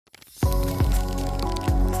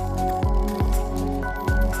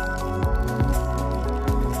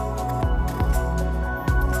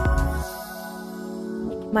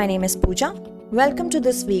My name is Pooja. Welcome to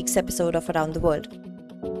this week's episode of Around the World.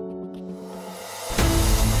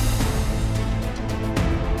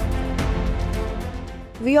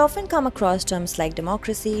 We often come across terms like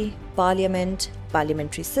democracy, parliament,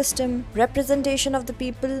 parliamentary system, representation of the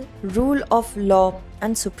people, rule of law,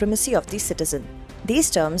 and supremacy of the citizen.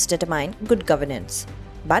 These terms determine good governance.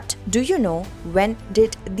 But do you know when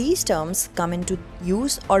did these terms come into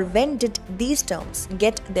use, or when did these terms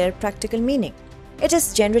get their practical meaning? It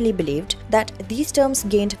is generally believed that these terms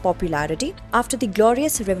gained popularity after the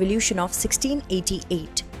Glorious Revolution of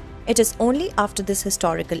 1688. It is only after this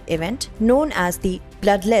historical event, known as the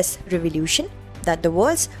Bloodless Revolution, that the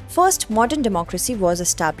world's first modern democracy was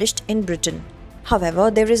established in Britain.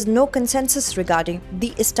 However, there is no consensus regarding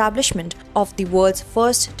the establishment of the world's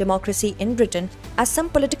first democracy in Britain, as some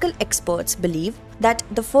political experts believe that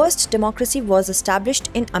the first democracy was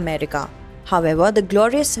established in America. However, the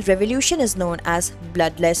Glorious Revolution is known as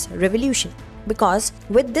Bloodless Revolution because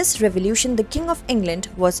with this revolution the King of England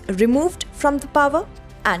was removed from the power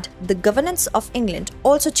and the governance of England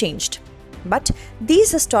also changed. But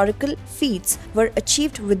these historical feats were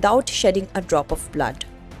achieved without shedding a drop of blood.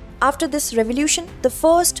 After this revolution, the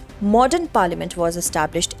first modern parliament was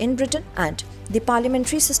established in Britain and the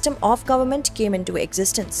parliamentary system of government came into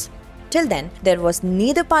existence. Till then, there was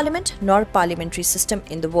neither parliament nor parliamentary system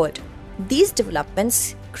in the world. These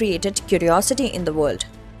developments created curiosity in the world.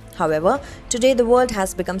 However, today the world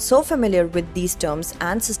has become so familiar with these terms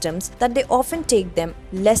and systems that they often take them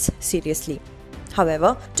less seriously.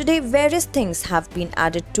 However, today various things have been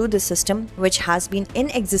added to the system which has been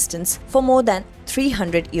in existence for more than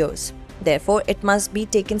 300 years. Therefore, it must be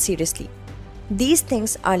taken seriously. These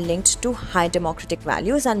things are linked to high democratic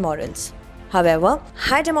values and morals. However,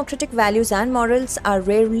 high democratic values and morals are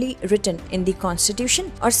rarely written in the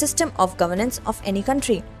constitution or system of governance of any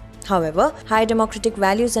country. However, high democratic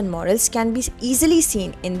values and morals can be easily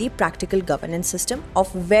seen in the practical governance system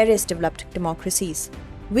of various developed democracies.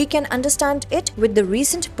 We can understand it with the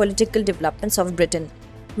recent political developments of Britain.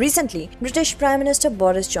 Recently, British Prime Minister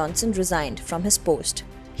Boris Johnson resigned from his post.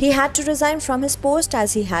 He had to resign from his post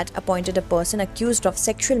as he had appointed a person accused of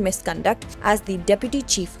sexual misconduct as the Deputy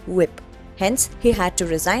Chief Whip. Hence, he had to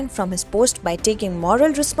resign from his post by taking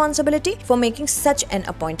moral responsibility for making such an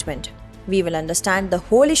appointment. We will understand the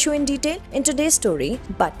whole issue in detail in today's story,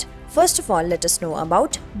 but first of all, let us know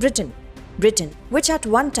about Britain. Britain, which at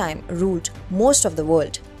one time ruled most of the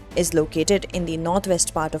world, is located in the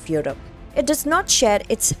northwest part of Europe. It does not share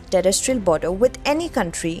its terrestrial border with any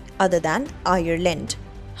country other than Ireland.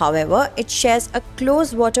 However, it shares a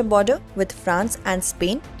close water border with France and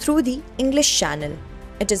Spain through the English Channel.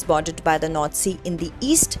 It is bordered by the North Sea in the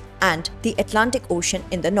east and the Atlantic Ocean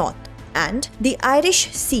in the north, and the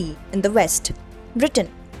Irish Sea in the west. Britain,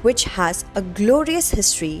 which has a glorious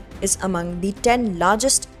history, is among the 10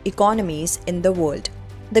 largest economies in the world.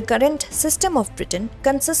 The current system of Britain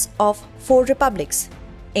consists of 4 republics: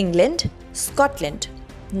 England, Scotland,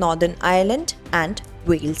 Northern Ireland, and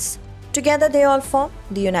Wales. Together they all form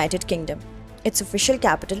the United Kingdom. Its official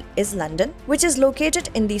capital is London, which is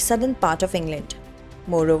located in the southern part of England.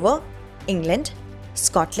 Moreover, England,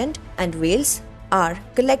 Scotland, and Wales are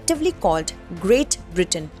collectively called Great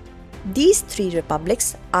Britain. These 3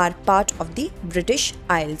 republics are part of the British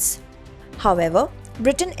Isles. However,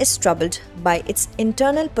 Britain is troubled by its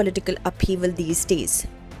internal political upheaval these days.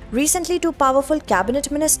 Recently, 2 powerful cabinet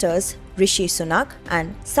ministers, Rishi Sunak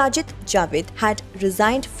and Sajid Javid, had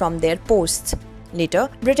resigned from their posts. Later,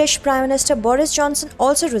 British Prime Minister Boris Johnson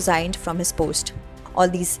also resigned from his post. All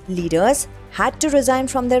these leaders had to resign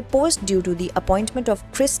from their post due to the appointment of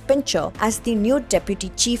Chris Pincher as the new Deputy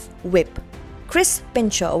Chief Whip. Chris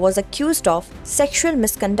Pincher was accused of sexual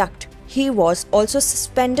misconduct. He was also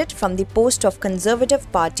suspended from the post of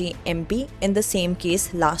Conservative Party MP in the same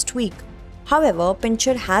case last week. However,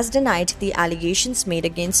 Pincher has denied the allegations made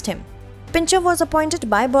against him. Pincher was appointed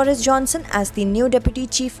by Boris Johnson as the new Deputy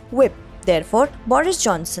Chief Whip. Therefore, Boris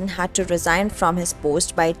Johnson had to resign from his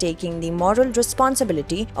post by taking the moral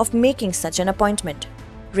responsibility of making such an appointment.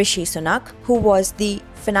 Rishi Sunak, who was the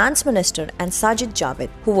Finance Minister, and Sajid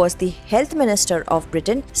Javid, who was the Health Minister of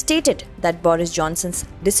Britain, stated that Boris Johnson's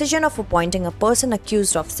decision of appointing a person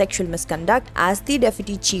accused of sexual misconduct as the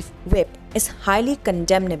Deputy Chief Whip is highly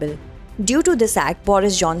condemnable. Due to this act,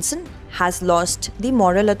 Boris Johnson has lost the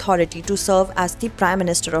moral authority to serve as the Prime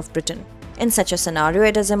Minister of Britain. In such a scenario,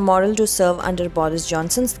 it is immoral to serve under Boris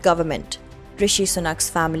Johnson's government. Rishi Sunak's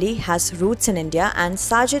family has roots in India and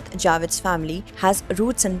Sajid Javid's family has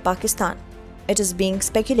roots in Pakistan. It is being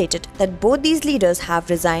speculated that both these leaders have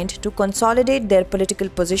resigned to consolidate their political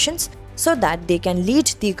positions so that they can lead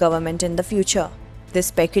the government in the future. This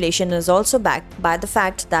speculation is also backed by the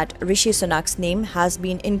fact that Rishi Sunak's name has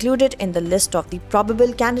been included in the list of the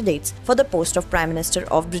probable candidates for the post of Prime Minister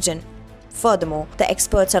of Britain. Furthermore, the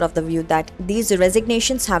experts are of the view that these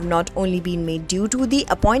resignations have not only been made due to the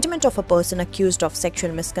appointment of a person accused of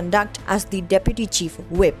sexual misconduct as the Deputy Chief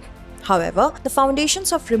Whip. However, the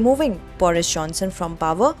foundations of removing Boris Johnson from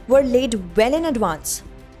power were laid well in advance.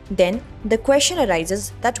 Then, the question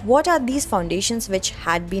arises that what are these foundations which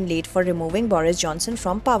had been laid for removing Boris Johnson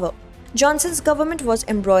from power? Johnson's government was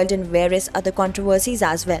embroiled in various other controversies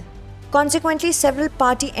as well. Consequently, several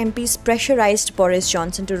party MPs pressurized Boris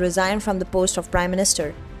Johnson to resign from the post of Prime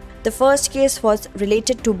Minister. The first case was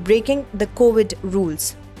related to breaking the COVID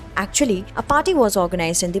rules. Actually, a party was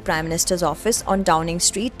organized in the Prime Minister's office on Downing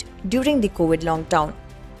Street during the COVID lockdown.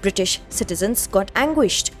 British citizens got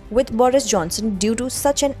anguished with Boris Johnson due to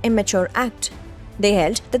such an immature act. They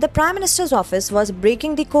held that the Prime Minister's office was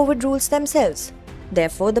breaking the COVID rules themselves.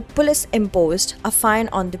 Therefore, the police imposed a fine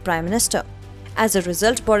on the Prime Minister. As a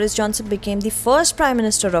result, Boris Johnson became the first Prime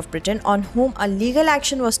Minister of Britain on whom a legal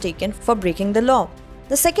action was taken for breaking the law.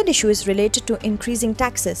 The second issue is related to increasing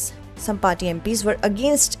taxes. Some party MPs were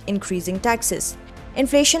against increasing taxes.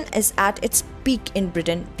 Inflation is at its peak in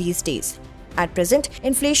Britain these days. At present,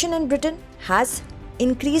 inflation in Britain has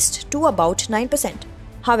increased to about 9%.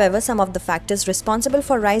 However, some of the factors responsible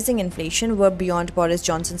for rising inflation were beyond Boris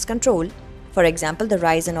Johnson's control. For example, the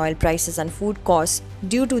rise in oil prices and food costs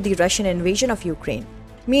due to the Russian invasion of Ukraine.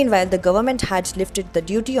 Meanwhile, the government had lifted the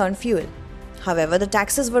duty on fuel. However, the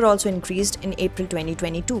taxes were also increased in April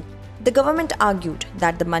 2022. The government argued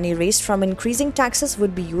that the money raised from increasing taxes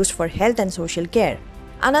would be used for health and social care.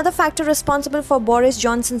 Another factor responsible for Boris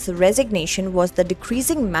Johnson's resignation was the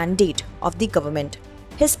decreasing mandate of the government.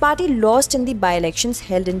 His party lost in the by-elections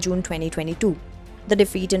held in June 2022. The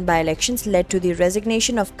defeat in by-elections led to the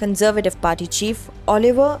resignation of Conservative Party chief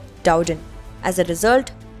Oliver Dowden. As a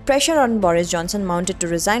result, pressure on Boris Johnson mounted to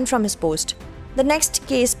resign from his post. The next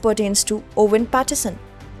case pertains to Owen Paterson.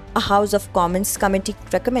 A House of Commons committee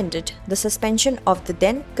recommended the suspension of the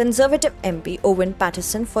then Conservative MP Owen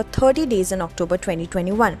Paterson for 30 days in October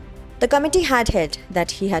 2021. The committee had held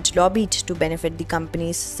that he had lobbied to benefit the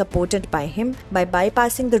companies supported by him by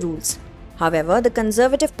bypassing the rules. However, the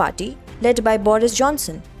Conservative Party, led by Boris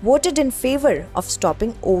Johnson, voted in favour of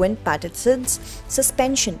stopping Owen Paterson's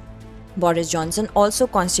suspension. Boris Johnson also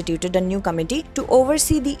constituted a new committee to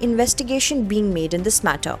oversee the investigation being made in this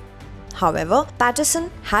matter. However,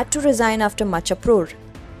 Paterson had to resign after much uproar.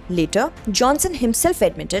 Later, Johnson himself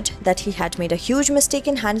admitted that he had made a huge mistake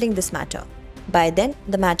in handling this matter. By then,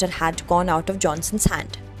 the matter had gone out of Johnson's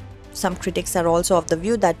hand. Some critics are also of the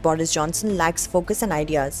view that Boris Johnson lacks focus and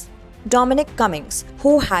ideas. Dominic Cummings,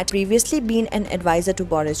 who had previously been an advisor to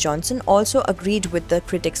Boris Johnson, also agreed with the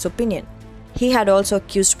critics' opinion. He had also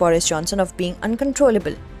accused Boris Johnson of being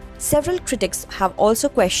uncontrollable. Several critics have also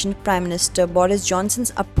questioned Prime Minister Boris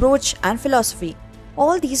Johnson's approach and philosophy.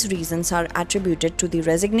 All these reasons are attributed to the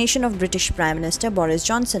resignation of British Prime Minister Boris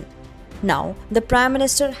Johnson. Now, the Prime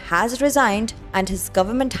Minister has resigned and his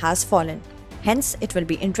government has fallen. Hence, it will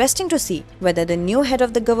be interesting to see whether the new head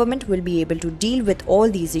of the government will be able to deal with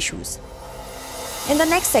all these issues. In the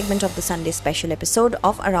next segment of the Sunday special episode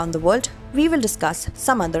of Around the World, we will discuss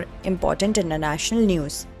some other important international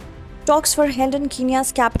news. Talks were held in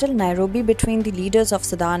Kenya's capital Nairobi between the leaders of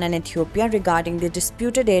Sudan and Ethiopia regarding the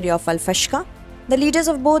disputed area of Al-Fashqa. The leaders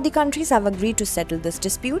of both the countries have agreed to settle this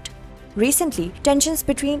dispute. Recently, tensions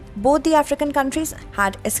between both the African countries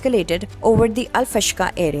had escalated over the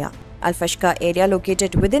Al-Fashqa area. Al-Fashqa area,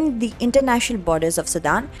 located within the international borders of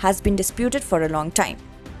Sudan, has been disputed for a long time.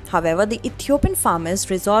 However, the Ethiopian farmers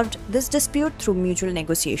resolved this dispute through mutual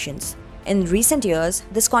negotiations. In recent years,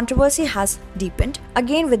 this controversy has deepened,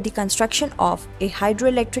 again with the construction of a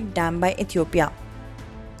hydroelectric dam by Ethiopia.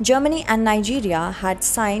 Germany and Nigeria had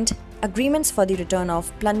signed agreements for the return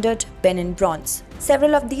of plundered Benin bronze.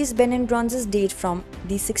 Several of these Benin bronzes date from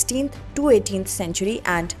the 16th to 18th century,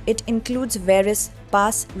 and it includes various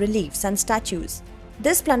bas-reliefs and statues.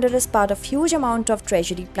 This plunder is part of huge amount of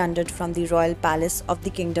treasury plundered from the royal palace of the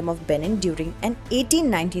Kingdom of Benin during an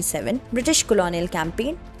 1897 British colonial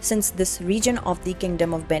campaign, since this region of the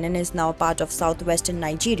Kingdom of Benin is now part of southwestern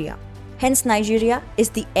Nigeria. Hence, Nigeria is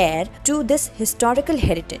the heir to this historical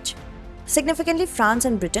heritage. Significantly, France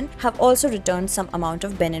and Britain have also returned some amount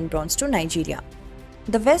of Benin bronze to Nigeria.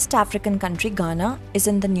 The West African country Ghana is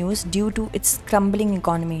in the news due to its crumbling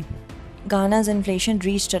economy. Ghana's inflation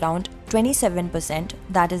reached around 27%,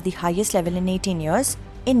 that is the highest level in 18 years,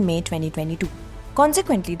 in May 2022.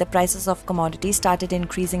 Consequently, the prices of commodities started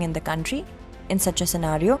increasing in the country. in such a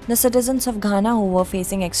scenario, the citizens of Ghana who were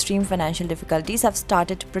facing extreme financial difficulties have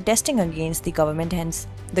started protesting against the government. Hence,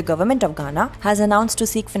 the government of Ghana has announced to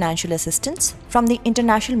seek financial assistance from the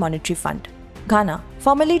International Monetary Fund. Ghana,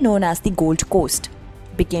 formerly known as the Gold Coast,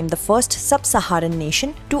 became the first sub-Saharan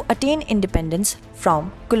nation to attain independence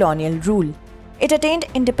from colonial rule. It attained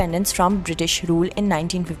independence from British rule in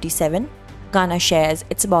 1957. Ghana shares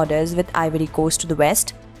its borders with Ivory Coast to the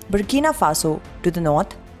west, Burkina Faso to the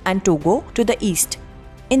north, and Togo to the east.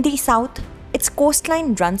 In the south, its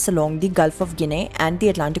coastline runs along the Gulf of Guinea and the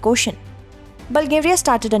Atlantic Ocean. Bulgaria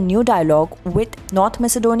started a new dialogue with North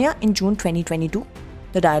Macedonia in June 2022.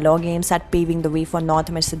 The dialogue aims at paving the way for North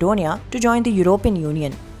Macedonia to join the European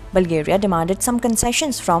Union. Bulgaria demanded some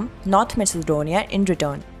concessions from North Macedonia in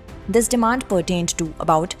return. This demand pertained to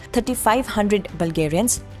about 3,500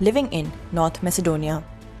 Bulgarians living in North Macedonia.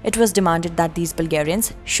 It was demanded that these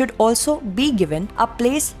Bulgarians should also be given a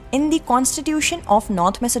place in the Constitution of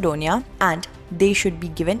North Macedonia, and they should be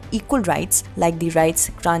given equal rights like the rights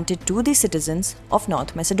granted to the citizens of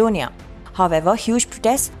North Macedonia. However, huge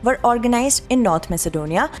protests were organized in North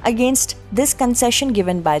Macedonia against this concession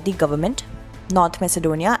given by the government. North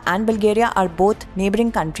Macedonia and Bulgaria are both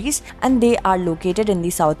neighboring countries and they are located in the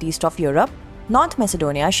southeast of Europe. North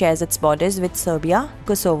Macedonia shares its borders with Serbia,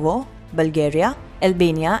 Kosovo, Bulgaria,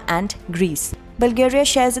 Albania and Greece. Bulgaria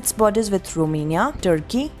shares its borders with Romania,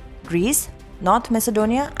 Turkey, Greece, North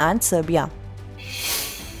Macedonia and Serbia.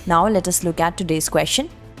 Now let us look at today's question.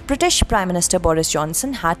 British Prime Minister Boris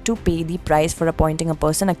Johnson had to pay the price for appointing a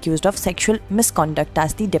person accused of sexual misconduct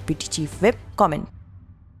as the Deputy Chief Whip. Comment.